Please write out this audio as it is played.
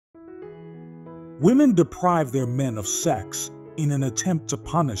Women deprive their men of sex in an attempt to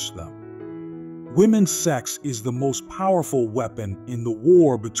punish them. Women's sex is the most powerful weapon in the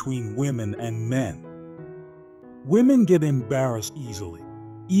war between women and men. Women get embarrassed easily.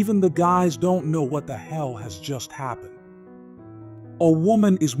 Even the guys don't know what the hell has just happened. A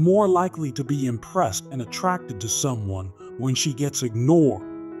woman is more likely to be impressed and attracted to someone when she gets ignored.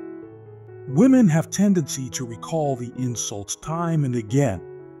 Women have tendency to recall the insults time and again,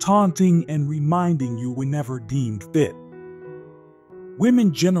 taunting and reminding you whenever deemed fit.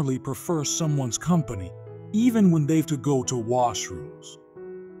 Women generally prefer someone's company, even when they've to go to washrooms.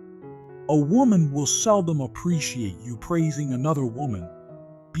 A woman will seldom appreciate you praising another woman,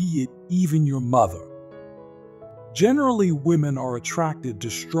 be it even your mother. Generally, women are attracted to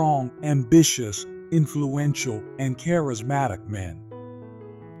strong, ambitious, influential, and charismatic men.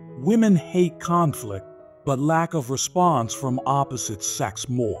 Women hate conflict, but lack of response from opposite sex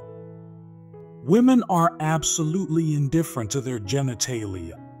more. Women are absolutely indifferent to their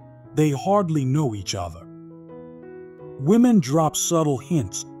genitalia. They hardly know each other. Women drop subtle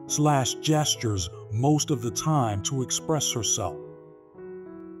hints/gestures most of the time to express herself.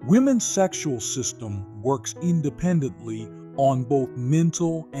 Women's sexual system works independently on both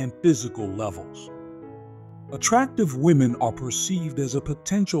mental and physical levels. Attractive women are perceived as a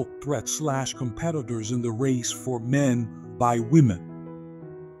potential threat/competitors in the race for men by women.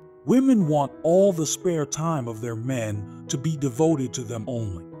 Women want all the spare time of their men to be devoted to them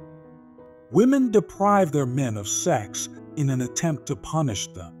only. Women deprive their men of sex in an attempt to punish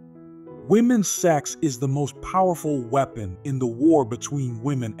them. Women's sex is the most powerful weapon in the war between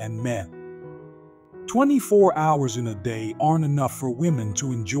women and men. 24 hours in a day aren't enough for women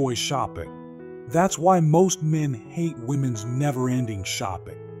to enjoy shopping. That's why most men hate women's never-ending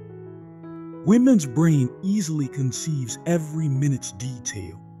shopping. Women's brain easily conceives every minute's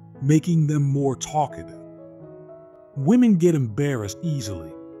detail, making them more talkative. Women get embarrassed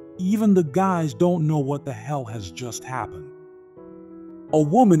easily. Even the guys don't know what the hell has just happened. A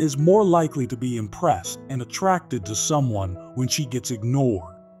woman is more likely to be impressed and attracted to someone when she gets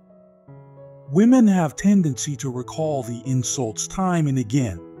ignored. Women have tendency to recall the insults time and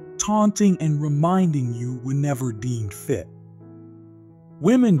again, taunting and reminding you whenever deemed fit.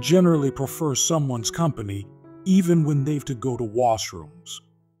 Women generally prefer someone's company, even when they've to go to washrooms.